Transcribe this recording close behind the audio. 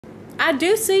I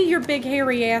do see your big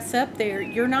hairy ass up there.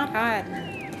 You're not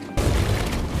hiding.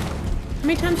 How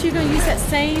many times are you gonna use that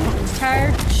same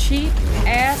tired, cheap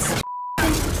ass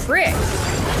trick?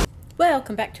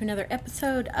 Welcome back to another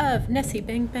episode of Nessie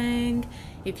Bang Bang.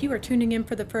 If you are tuning in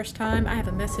for the first time, I have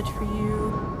a message for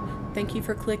you. Thank you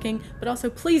for clicking, but also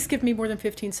please give me more than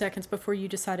 15 seconds before you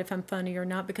decide if I'm funny or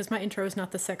not, because my intro is not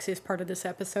the sexiest part of this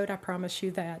episode, I promise you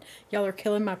that. Y'all are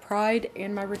killing my pride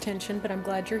and my retention, but I'm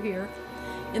glad you're here.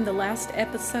 In the last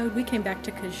episode, we came back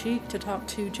to Kashyyyk to talk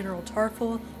to General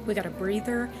Tarful. We got a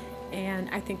breather, and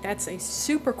I think that's a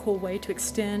super cool way to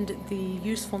extend the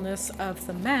usefulness of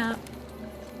the map.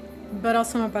 But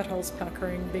also my butthole's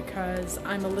puckering because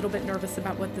I'm a little bit nervous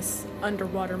about what this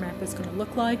underwater map is going to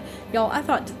look like. Y'all, I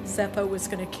thought Zepho was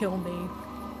going to kill me.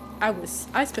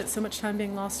 I spent so much time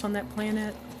being lost on that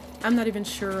planet. I'm not even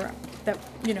sure that,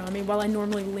 while I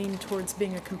normally lean towards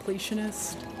being a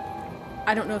completionist,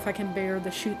 I don't know if I can bear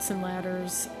the chutes and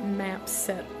ladders map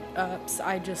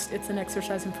setups. It's an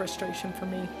exercise in frustration for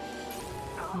me.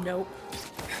 Nope.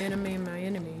 Enemy of my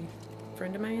enemy.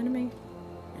 Friend of my enemy?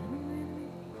 Enemy of my enemy?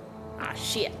 Ah,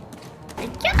 shit.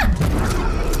 Yeah.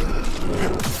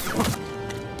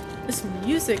 This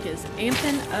music is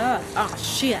amping up. Ah,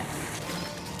 shit.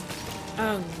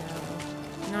 Oh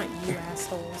no. Not you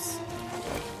assholes.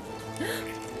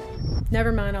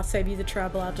 Never mind, I'll save you the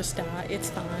trouble. I'll just die.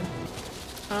 It's fine.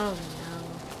 Oh no.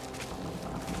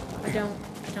 I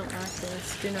don't like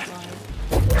this. Do not lie.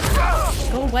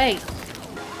 Go away.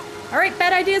 Alright,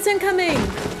 bad ideas incoming!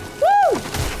 Woo!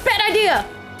 Bad idea!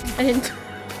 I didn't...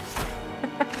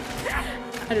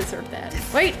 I deserve that.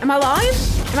 Wait, am I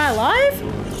alive? Am I alive?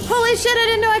 Holy shit, I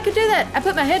didn't know I could do that! I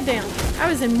put my head down. I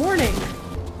was in mourning.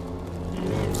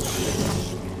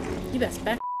 You best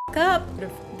back up.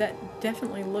 That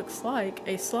definitely looks like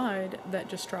a slide that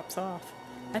just drops off.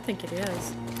 I think it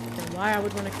is. And why I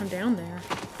would want to come down there,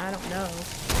 I don't know.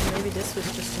 Maybe this was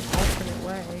just an alternate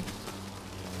way.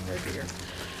 Oh dear.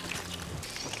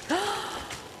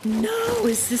 No!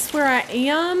 Is this where I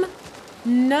am?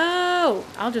 No!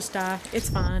 I'll just die. It's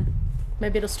fine.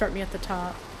 Maybe it'll start me at the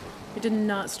top. It did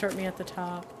not start me at the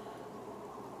top.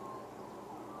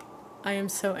 I am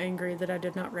so angry that I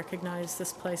did not recognize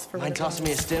this place for what it was. Mind tossing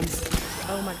me a stim?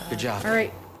 Oh my god. Good job.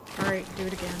 Alright. Alright, do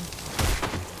it again.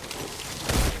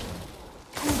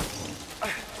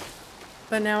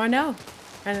 But now I know.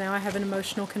 And now I have an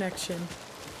emotional connection.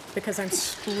 Because I'm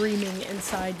screaming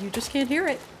inside. You just can't hear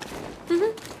it.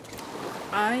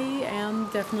 I am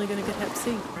definitely going to get Hep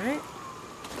C, right?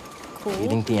 Cool. Do you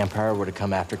think the Empire would have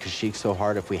come after Kashyyyk so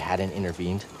hard if we hadn't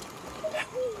intervened?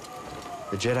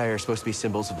 The Jedi are supposed to be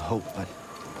symbols of hope, but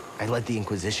I led the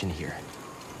Inquisition here.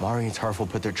 Mari and Tarful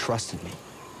put their trust in me.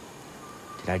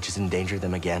 Did I just endanger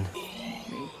them again?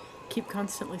 Keep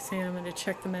constantly saying I'm going to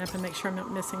check the map and make sure I'm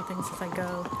not missing things as I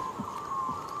go.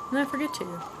 And I forget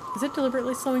to. Is it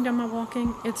deliberately slowing down my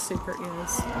walking? It super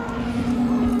is.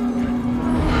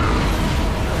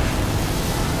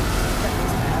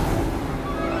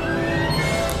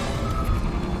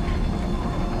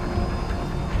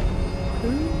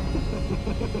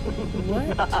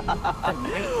 What?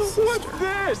 What's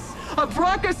this? A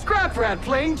Bracca scrap rat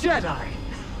playing Jedi.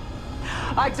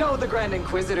 I told the Grand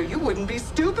Inquisitor you wouldn't be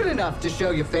stupid enough to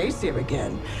show your face here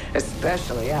again,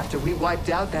 especially after we wiped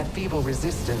out that feeble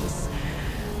resistance.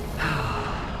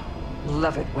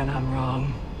 Love it when I'm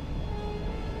wrong.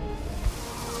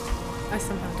 I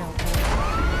somehow doubt that.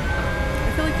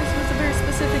 I feel like this was a very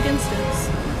specific instance.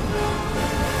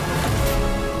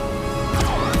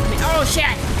 Oh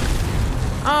shit!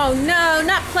 Oh no,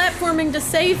 not platforming to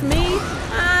save me!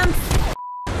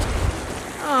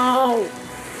 Oh!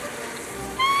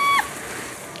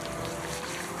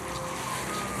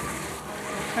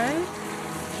 Okay.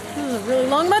 This is a really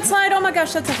long mudslide. Oh my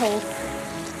gosh, that's a hole.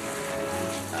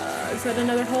 Is that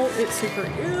another hole? It super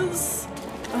is.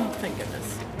 Oh, thank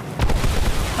goodness.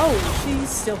 Oh, she's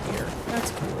still here.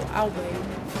 That's cool. I'll wait.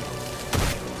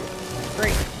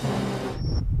 Great.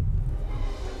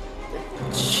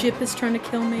 The ship is trying to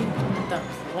kill me. The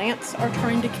plants are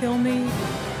trying to kill me.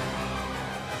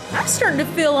 I'm starting to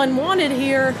feel unwanted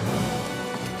here.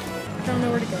 I don't know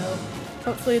where to go.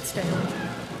 Hopefully it's down.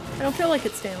 I don't feel like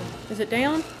it's down. Is it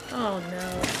down? Oh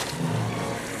no.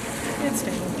 It's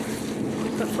down.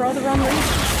 But for all the wrong reasons.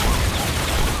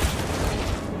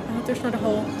 I hope there's not a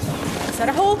hole. Is that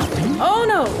a hole? Oh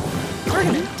no! We're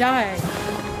gonna die.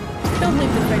 Don't leave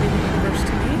the fate of the universe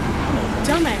to me.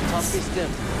 Dumbass. Toss me a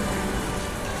stim.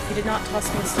 You did not toss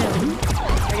me a stim.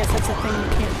 I guess that's a thing you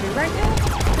can't do right now.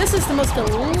 This is the most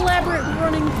elaborate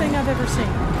running thing I've ever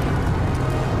seen.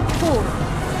 Cool.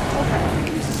 Okay.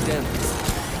 Use a stim.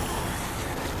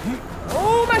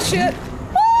 Oh! Oh, my shit.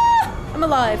 Ah! I'm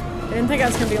alive. I didn't think I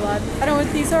was gonna be alive. I don't know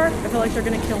what these are. I feel like they're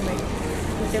gonna kill me.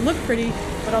 Like, they look pretty,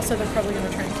 but also they're probably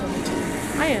gonna try and kill me too.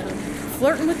 I am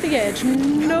flirting with the edge.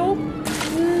 Nope.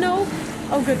 Nope.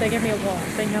 Oh good, they gave me a wall.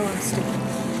 They know I'm stupid.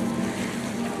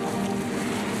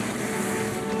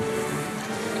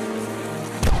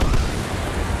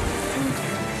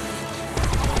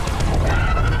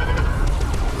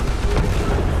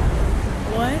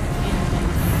 What in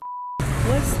the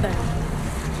what's that?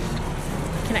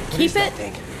 Can I keep it?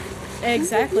 Thing?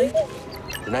 Exactly.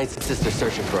 The Knight's sister's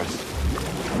searching for us.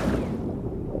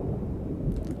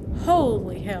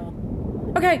 Holy hell.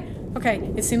 Okay, okay.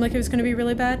 It seemed like it was going to be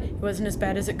really bad. It wasn't as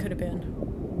bad as it could have been.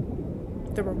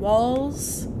 There were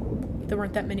walls. There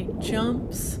weren't that many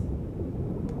jumps.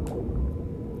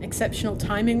 Exceptional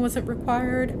timing wasn't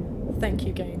required. Thank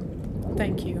you, game.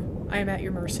 Thank you. I am at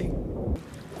your mercy.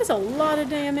 There's a lot of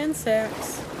damn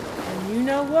insects. And you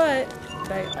know what?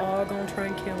 They all gonna try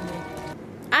and kill me.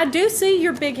 I do see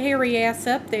your big hairy ass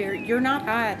up there. You're not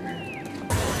hiding.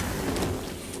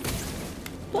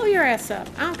 Blow your ass up.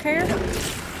 I don't care.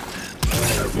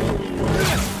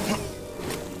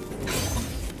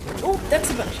 Oh,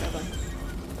 that's a bunch of them.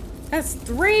 That's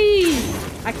 3!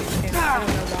 I can count. I don't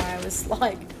know why I was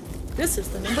like, this is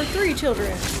the number 3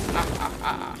 children.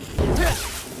 Ow.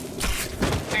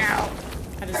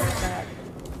 I just like that.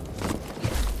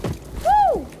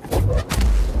 Woo!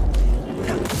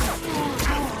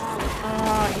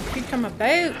 Oh, you creeped on my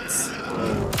boots.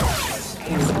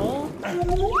 Asshole.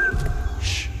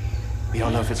 Shh. We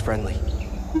don't know if it's friendly.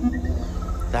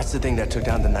 That's the thing that took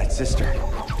down the Knight's sister. I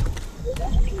want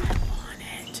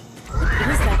it. Is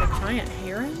that a giant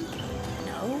heron?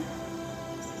 No.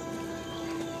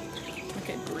 Like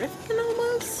a griffin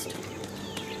almost?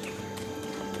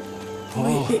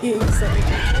 Oh. Please, let me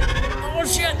touch it. Oh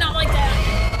shit, not like that!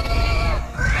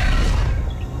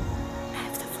 I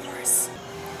have the force.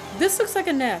 This looks like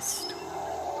a nest.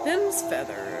 Them's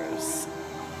feathers.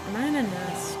 Am I in a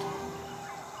nest?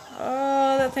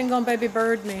 Oh, that thing gonna baby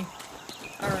bird me.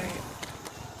 Alright.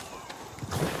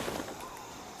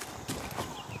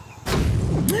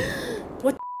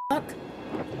 What the fuck?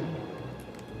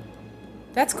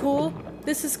 That's cool.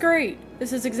 This is great.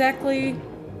 This is exactly,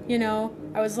 you know,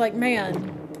 I was like,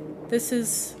 man, this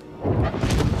is...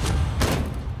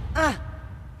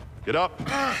 Get up.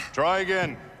 Try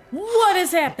again. What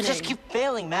is happening? Just keep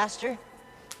failing, Master.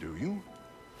 Do you?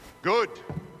 Good.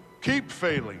 Keep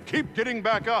failing. Keep getting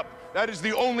back up. That is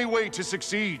the only way to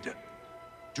succeed.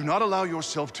 Do not allow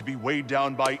yourself to be weighed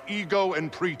down by ego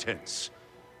and pretense.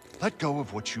 Let go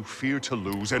of what you fear to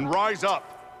lose and rise up.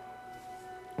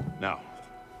 Now.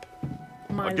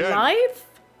 My again. life?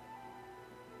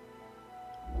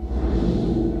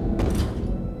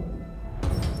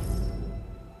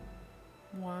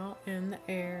 While in the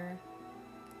air.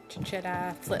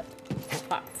 Jedi flip.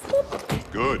 Pop.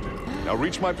 Whoop. Good. Now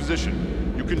reach my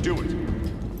position. You can do it.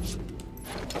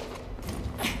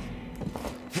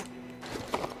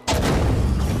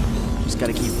 Just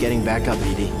gotta keep getting back up,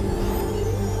 Edie.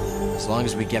 As long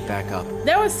as we get back up.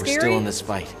 That was We're scary. still in this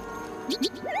fight.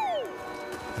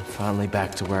 I'm finally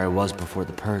back to where I was before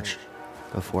the Purge.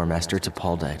 Before Master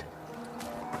T'Pol died.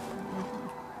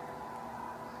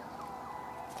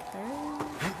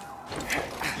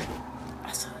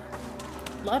 Awesome.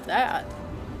 Love that.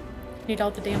 Need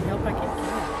all the damn help I can get.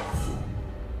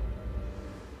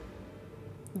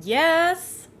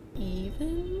 Yes!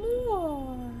 Even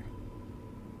more.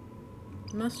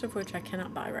 Most of which I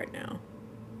cannot buy right now.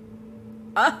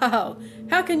 Oh!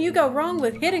 How can you go wrong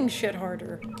with hitting shit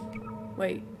harder?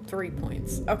 Wait, 3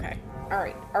 points. Okay.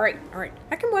 Alright, alright, alright.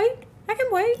 I can wait. I can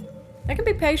wait. I can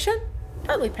be patient.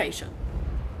 Totally patient.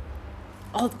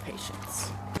 All the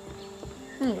patience.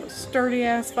 Sturdy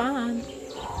ass vine.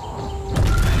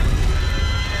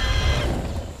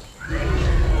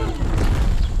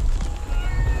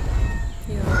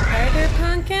 You okay there,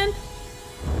 pumpkin?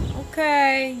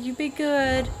 Okay, you be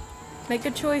good. Make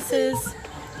good choices.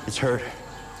 It's hurt.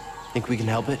 Think we can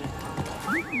help it?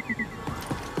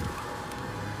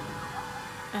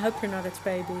 I hope you're not its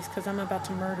babies, because I'm about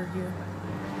to murder you.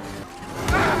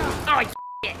 Oh, you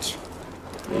bitch!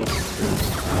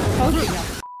 Told you to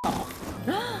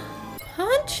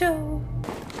Poncho!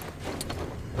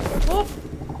 Oh,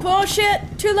 bullshit!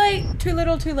 Too late! Too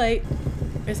little, too late.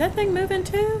 Is that thing moving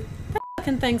too? That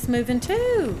fucking thing's moving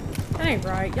too! That ain't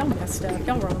right. Y'all messed up.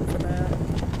 Y'all wrong for that.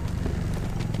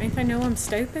 Ain't they know I'm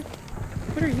stupid?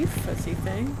 What are you, fuzzy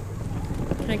thing?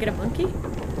 Can I get a monkey?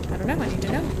 I don't know. I need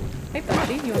to know. Hey,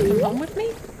 buddy. You want to come home with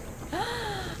me?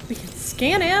 We can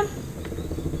scan him.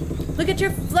 Look at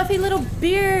your fluffy little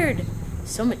beard.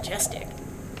 So majestic.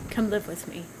 Come live with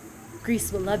me.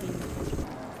 Grease will love you.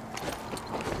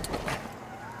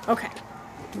 Okay.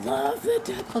 Love the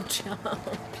double jump.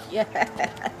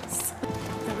 Yes.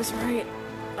 That was right.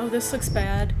 Oh, this looks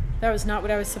bad. That was not what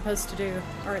I was supposed to do.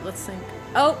 All right, let's think.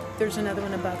 Oh, there's another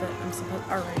one above it. I'm supposed.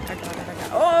 All right, I got it.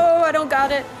 Oh, I don't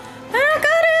got it. I don't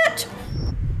got it.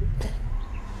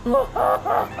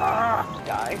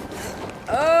 Die.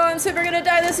 Oh, I'm super gonna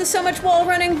die. This is so much wall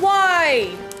running.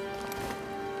 Why?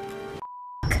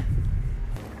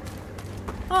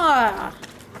 Ah,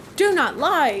 do not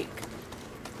like.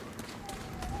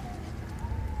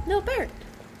 Little bird.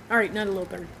 All right, not a little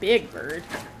bird, big bird.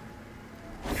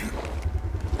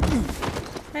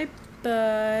 Hi,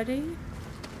 buddy.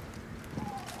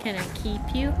 Can I keep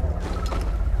you?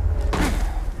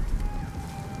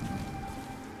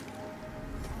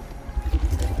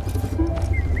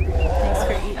 Thanks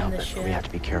for eating the shit. We have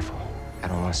to be careful. I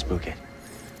don't want to spook it.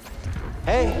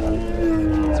 Hey,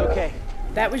 it's okay.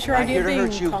 That was your idea of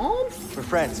being calm? We're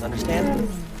friends, understand?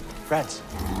 Friends.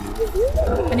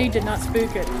 I need to not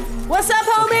spook it. What's up,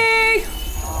 homie?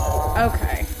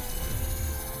 Okay.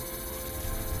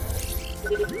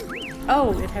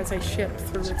 Oh, it has a ship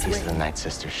through its Piece of the wing. Night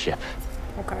Sister's ship.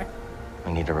 Okay.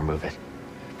 We need to remove it.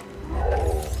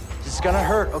 This is gonna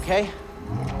hurt, okay?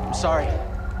 I'm sorry.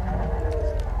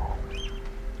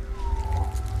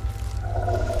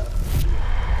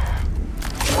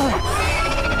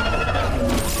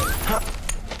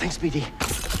 Thanks, BD.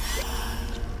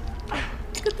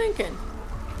 Good thinking.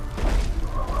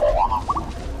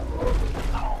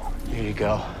 Here you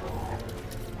go.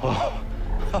 Oh.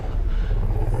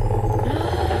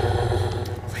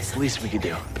 It's the least we could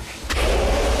do.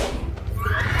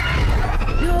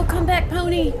 No, come back,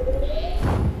 pony.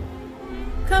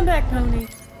 Come back, pony.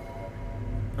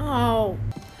 Oh.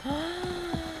 Do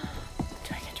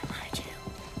I get to ride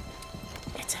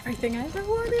you? It's everything I ever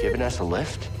wanted. Giving us a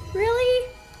lift? Really?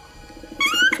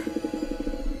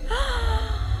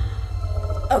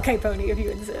 Okay, pony, if you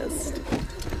insist.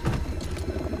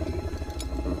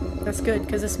 That's good,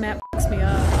 because this map fucks me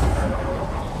up.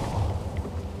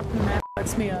 The map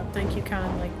fucks me up. Thank you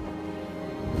kindly.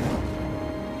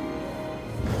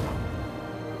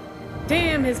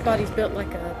 Damn, his body's built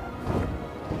like a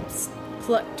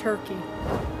plucked turkey.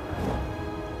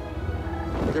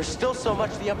 There's still so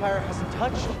much the Empire hasn't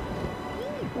touched.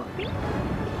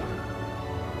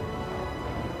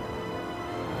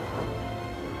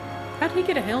 How'd he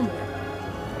get a helmet?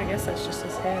 I guess that's just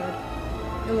his head.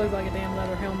 It looked like a damn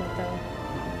leather helmet, though.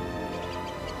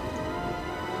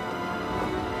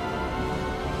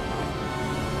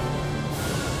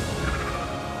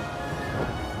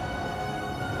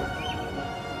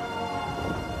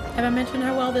 Have I mentioned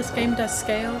how well this game does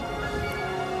scale?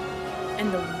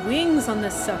 And the wings on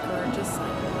this sucker are just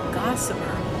like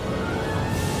gossamer.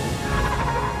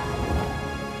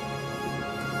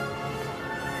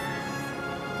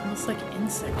 Almost like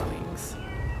insect wings.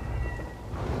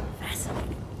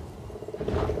 Fascinating.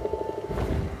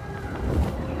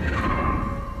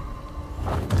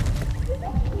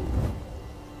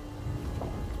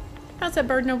 How's that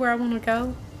bird know where I want to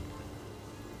go?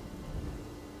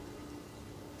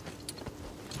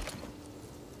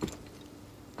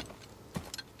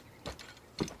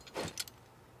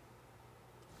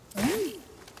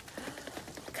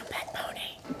 Come back,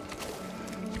 pony.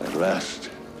 At last,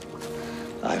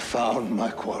 I found my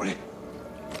quarry.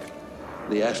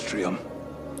 The astrium,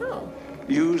 Oh.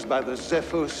 used by the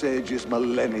Zepho sages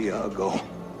millennia ago.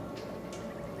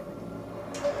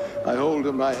 I hold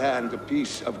in my hand a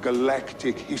piece of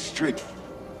galactic history.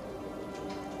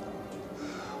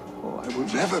 Oh, I will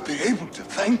never be able to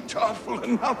thank Tarful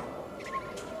enough.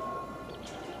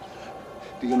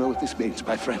 Do you know what this means,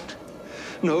 my friend?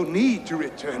 No need to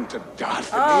return to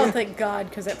Darth. Oh, thank God,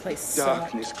 because that place sucked.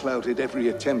 Darkness clouded every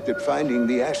attempt at finding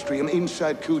the astrium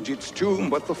inside Kujit's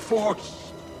tomb, but the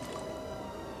Force...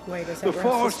 Wait, is that The where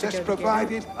I'm Force supposed has to go to get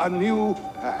provided a new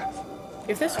path. it?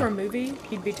 If this were a movie,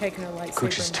 he'd be taking a lightsaber.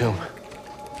 Kuch's in the tomb. back.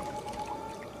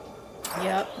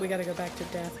 Yep, we gotta go back to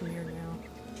Dathomir now.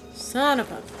 Son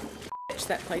of a bitch,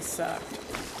 that place sucked.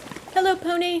 Hello,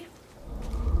 pony.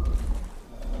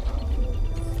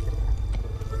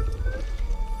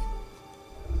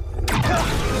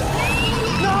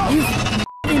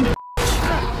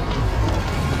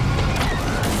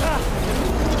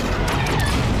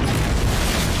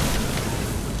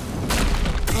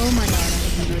 Oh my God,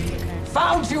 I think it's okay.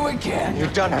 Found you again! You're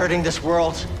done hurting this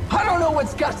world. I don't know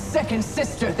what's got second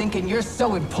sister thinking you're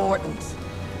so important.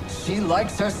 She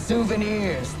likes her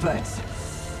souvenirs, but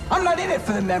I'm not in it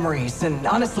for the memories, and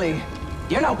honestly,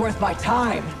 you're not worth my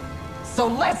time. So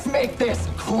let's make this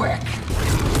quick.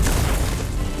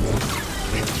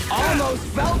 Almost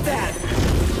felt that!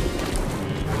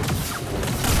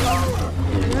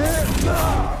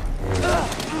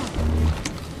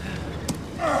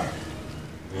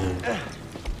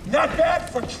 Not bad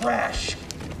for trash.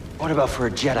 What about for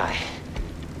a Jedi?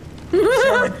 Is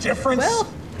there a difference? Well,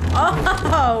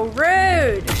 oh,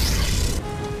 rude.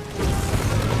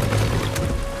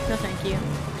 No, thank you.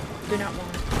 Do not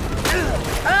want it.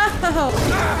 Oh!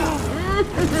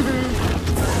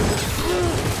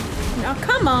 Now,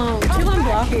 come on. 2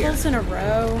 unblockables in a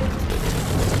row.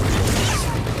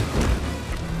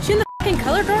 She in the fucking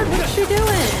color guard? What is she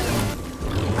doing?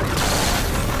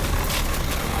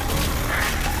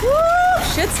 Woo!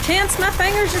 Shit's tense. My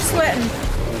fingers are sweating.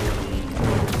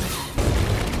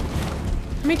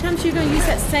 How many times are you gonna use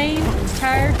that same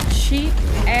tired, cheap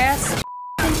ass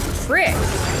trick?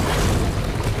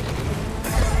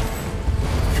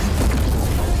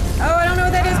 Oh, I don't know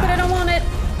what that is, but I don't want it.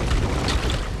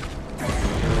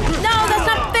 No, that's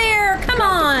not fair. Come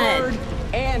on.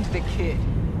 And the kid.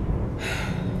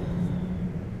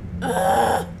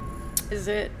 Is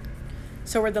it?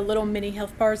 So are the little mini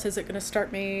health bars, is it gonna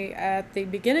start me at the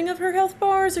beginning of her health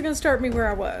bar, or is it gonna start me where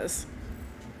I was?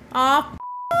 Aw,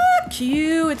 fuck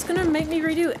you. It's gonna make me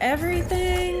redo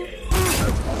everything.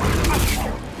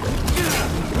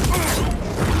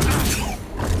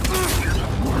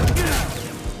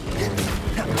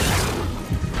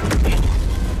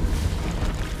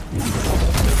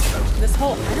 This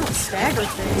whole I don't stagger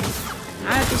thing.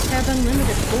 I just have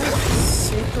unlimited force.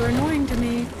 Super annoying to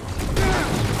me.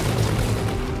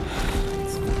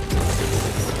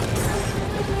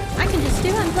 I can just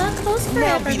do unblockables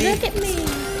forever. Look at me.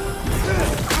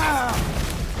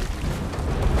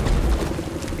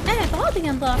 I have all the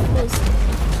unblockables.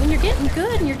 When you're getting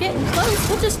good and you're getting close,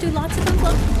 we'll just do lots of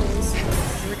unblockables.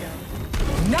 Here we go.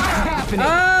 Not happening!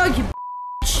 Oh, you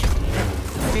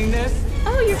Seeing this?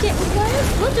 Oh, you're getting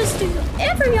close? We'll just do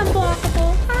every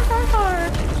unblockable. Har har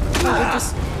har. We'll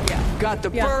just, Got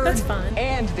the yeah, bird that's fine.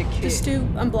 and the kid. Just do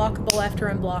unblockable after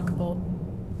unblockable.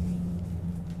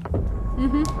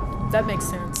 That makes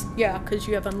sense. Yeah, because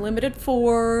you have unlimited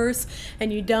force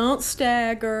and you don't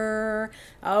stagger.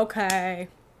 Okay.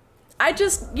 I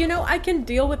just, you know, I can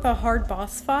deal with a hard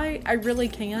boss fight. I really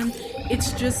can.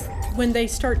 It's just when they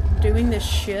start doing this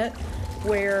shit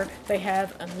where they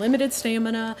have unlimited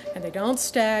stamina and they don't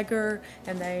stagger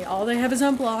and all they have is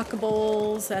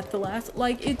unblockables at the last,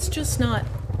 like, it's just not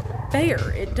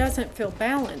fair. It doesn't feel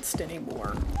balanced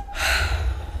anymore.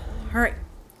 All right,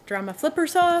 dry my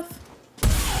flippers off.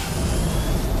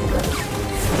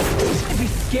 I'd be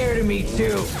scared of me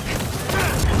too.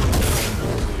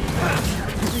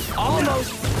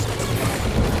 Almost.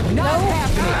 Not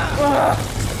happening.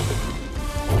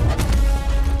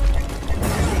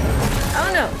 Oh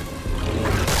no.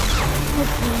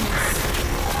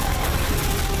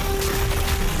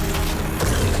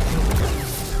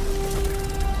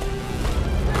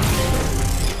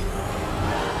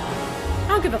 I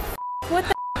don't give a f what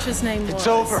the his name was. It's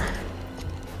over.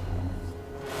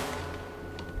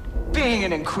 Being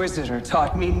an Inquisitor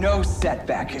taught me no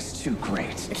setback is too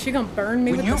great. Is she gonna burn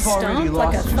me When with a you've already stump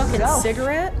like a lost fucking yourself.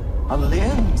 cigarette? A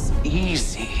limb's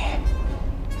easy.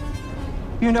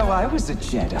 You know, I was a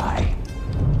Jedi.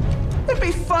 It'd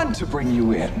be fun to bring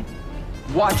you in.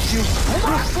 Watch you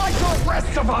crack like the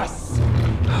rest of us!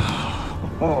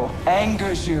 Oh,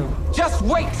 angers you. Just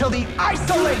wait till the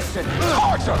isolation,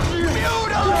 torture,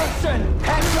 mutilation,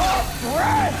 and your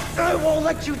breath! I won't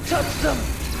let you touch them.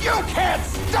 You can't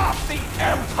stop the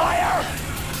Empire!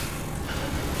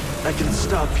 I can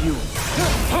stop you.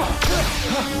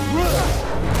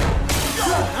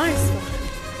 Nice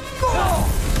one.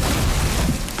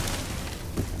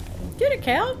 Get it,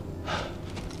 Cal.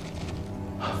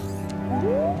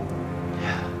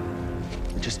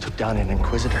 We just took down an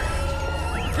Inquisitor.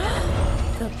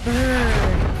 The bird.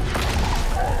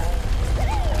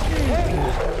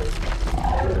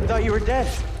 I thought you were dead.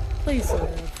 Please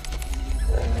live.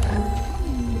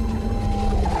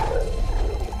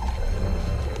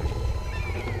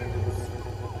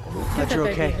 Glad Give you're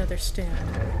that baby okay. another stem.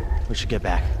 We should get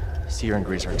back. Seer and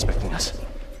Grease are expecting us.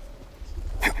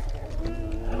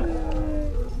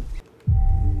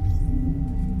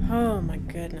 Oh my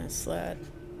goodness, let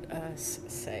us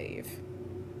save.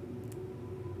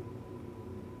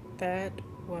 That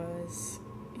was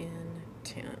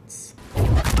intense.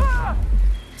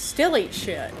 Still eat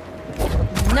shit.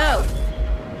 No!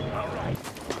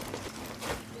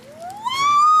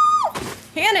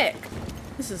 Panic!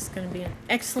 This is going to be an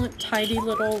excellent, tidy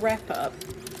little wrap-up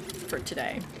for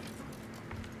today.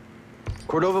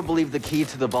 Cordova believed the key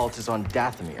to the vault is on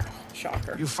Dathomir.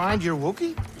 Shocker. You find your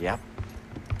Wookiee? Yep.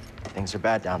 Things are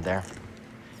bad down there.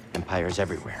 Empires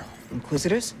everywhere.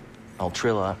 Inquisitors?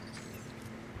 Altrilla,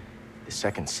 the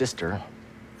second sister,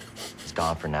 is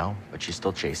gone for now, but she's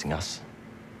still chasing us.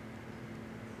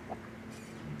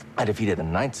 I defeated the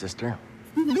ninth sister.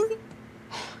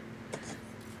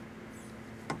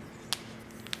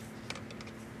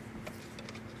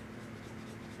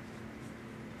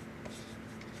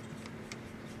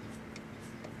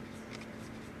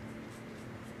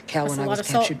 Cal, That's when a I lot was of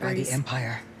salt captured by the grease.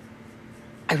 Empire,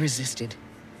 I resisted.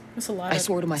 That's a lot I of,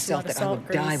 swore to that's a lot myself of that I would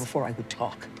salt die grease. before I would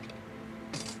talk.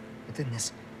 But then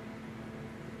this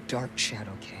dark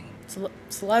shadow came.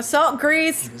 It's a lot of salt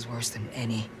grease. It was worse than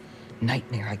any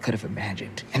nightmare I could have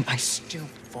imagined, and I still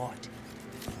fought.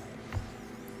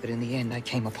 But in the end, I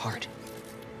came apart.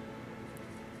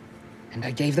 And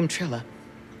I gave them Trilla,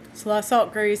 It's a lot of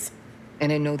salt grease.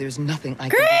 and I know there's nothing I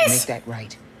can do to Grease! make that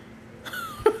right.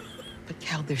 But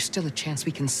Cal, there's still a chance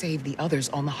we can save the others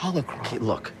on the holocron. Hey,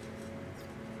 look.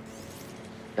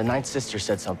 The ninth sister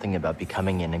said something about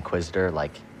becoming an Inquisitor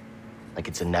like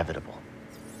it's inevitable.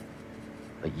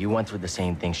 But you went through the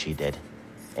same thing she did,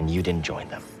 and you didn't join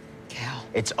them. Cal.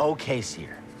 It's okay,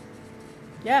 Seer.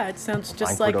 Yeah, it sounds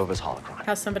just Find like Cordova's holocron.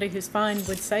 how somebody who's fine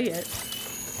would say it.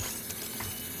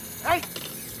 Hey!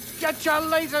 Get your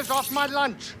lasers off my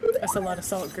lunch! That's a lot of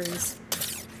salt grease.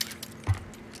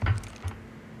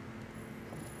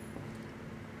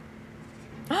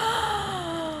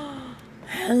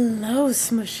 Hello,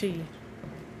 Smushy.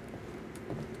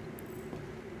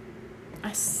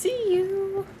 I see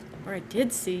you. Or I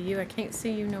did see you. I can't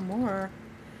see you no more.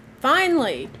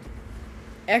 Finally!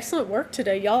 Excellent work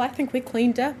today, y'all. I think we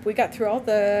cleaned up. We got through all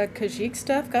the Kashyyyk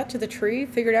stuff, got to the tree,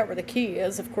 figured out where the key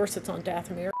is. Of course, it's on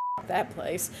Dathomir. That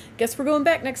place. Guess we're going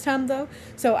back next time, though.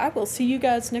 So I will see you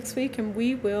guys next week, and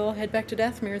we will head back to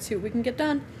Dathomir and see what we can get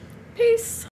done. Peace!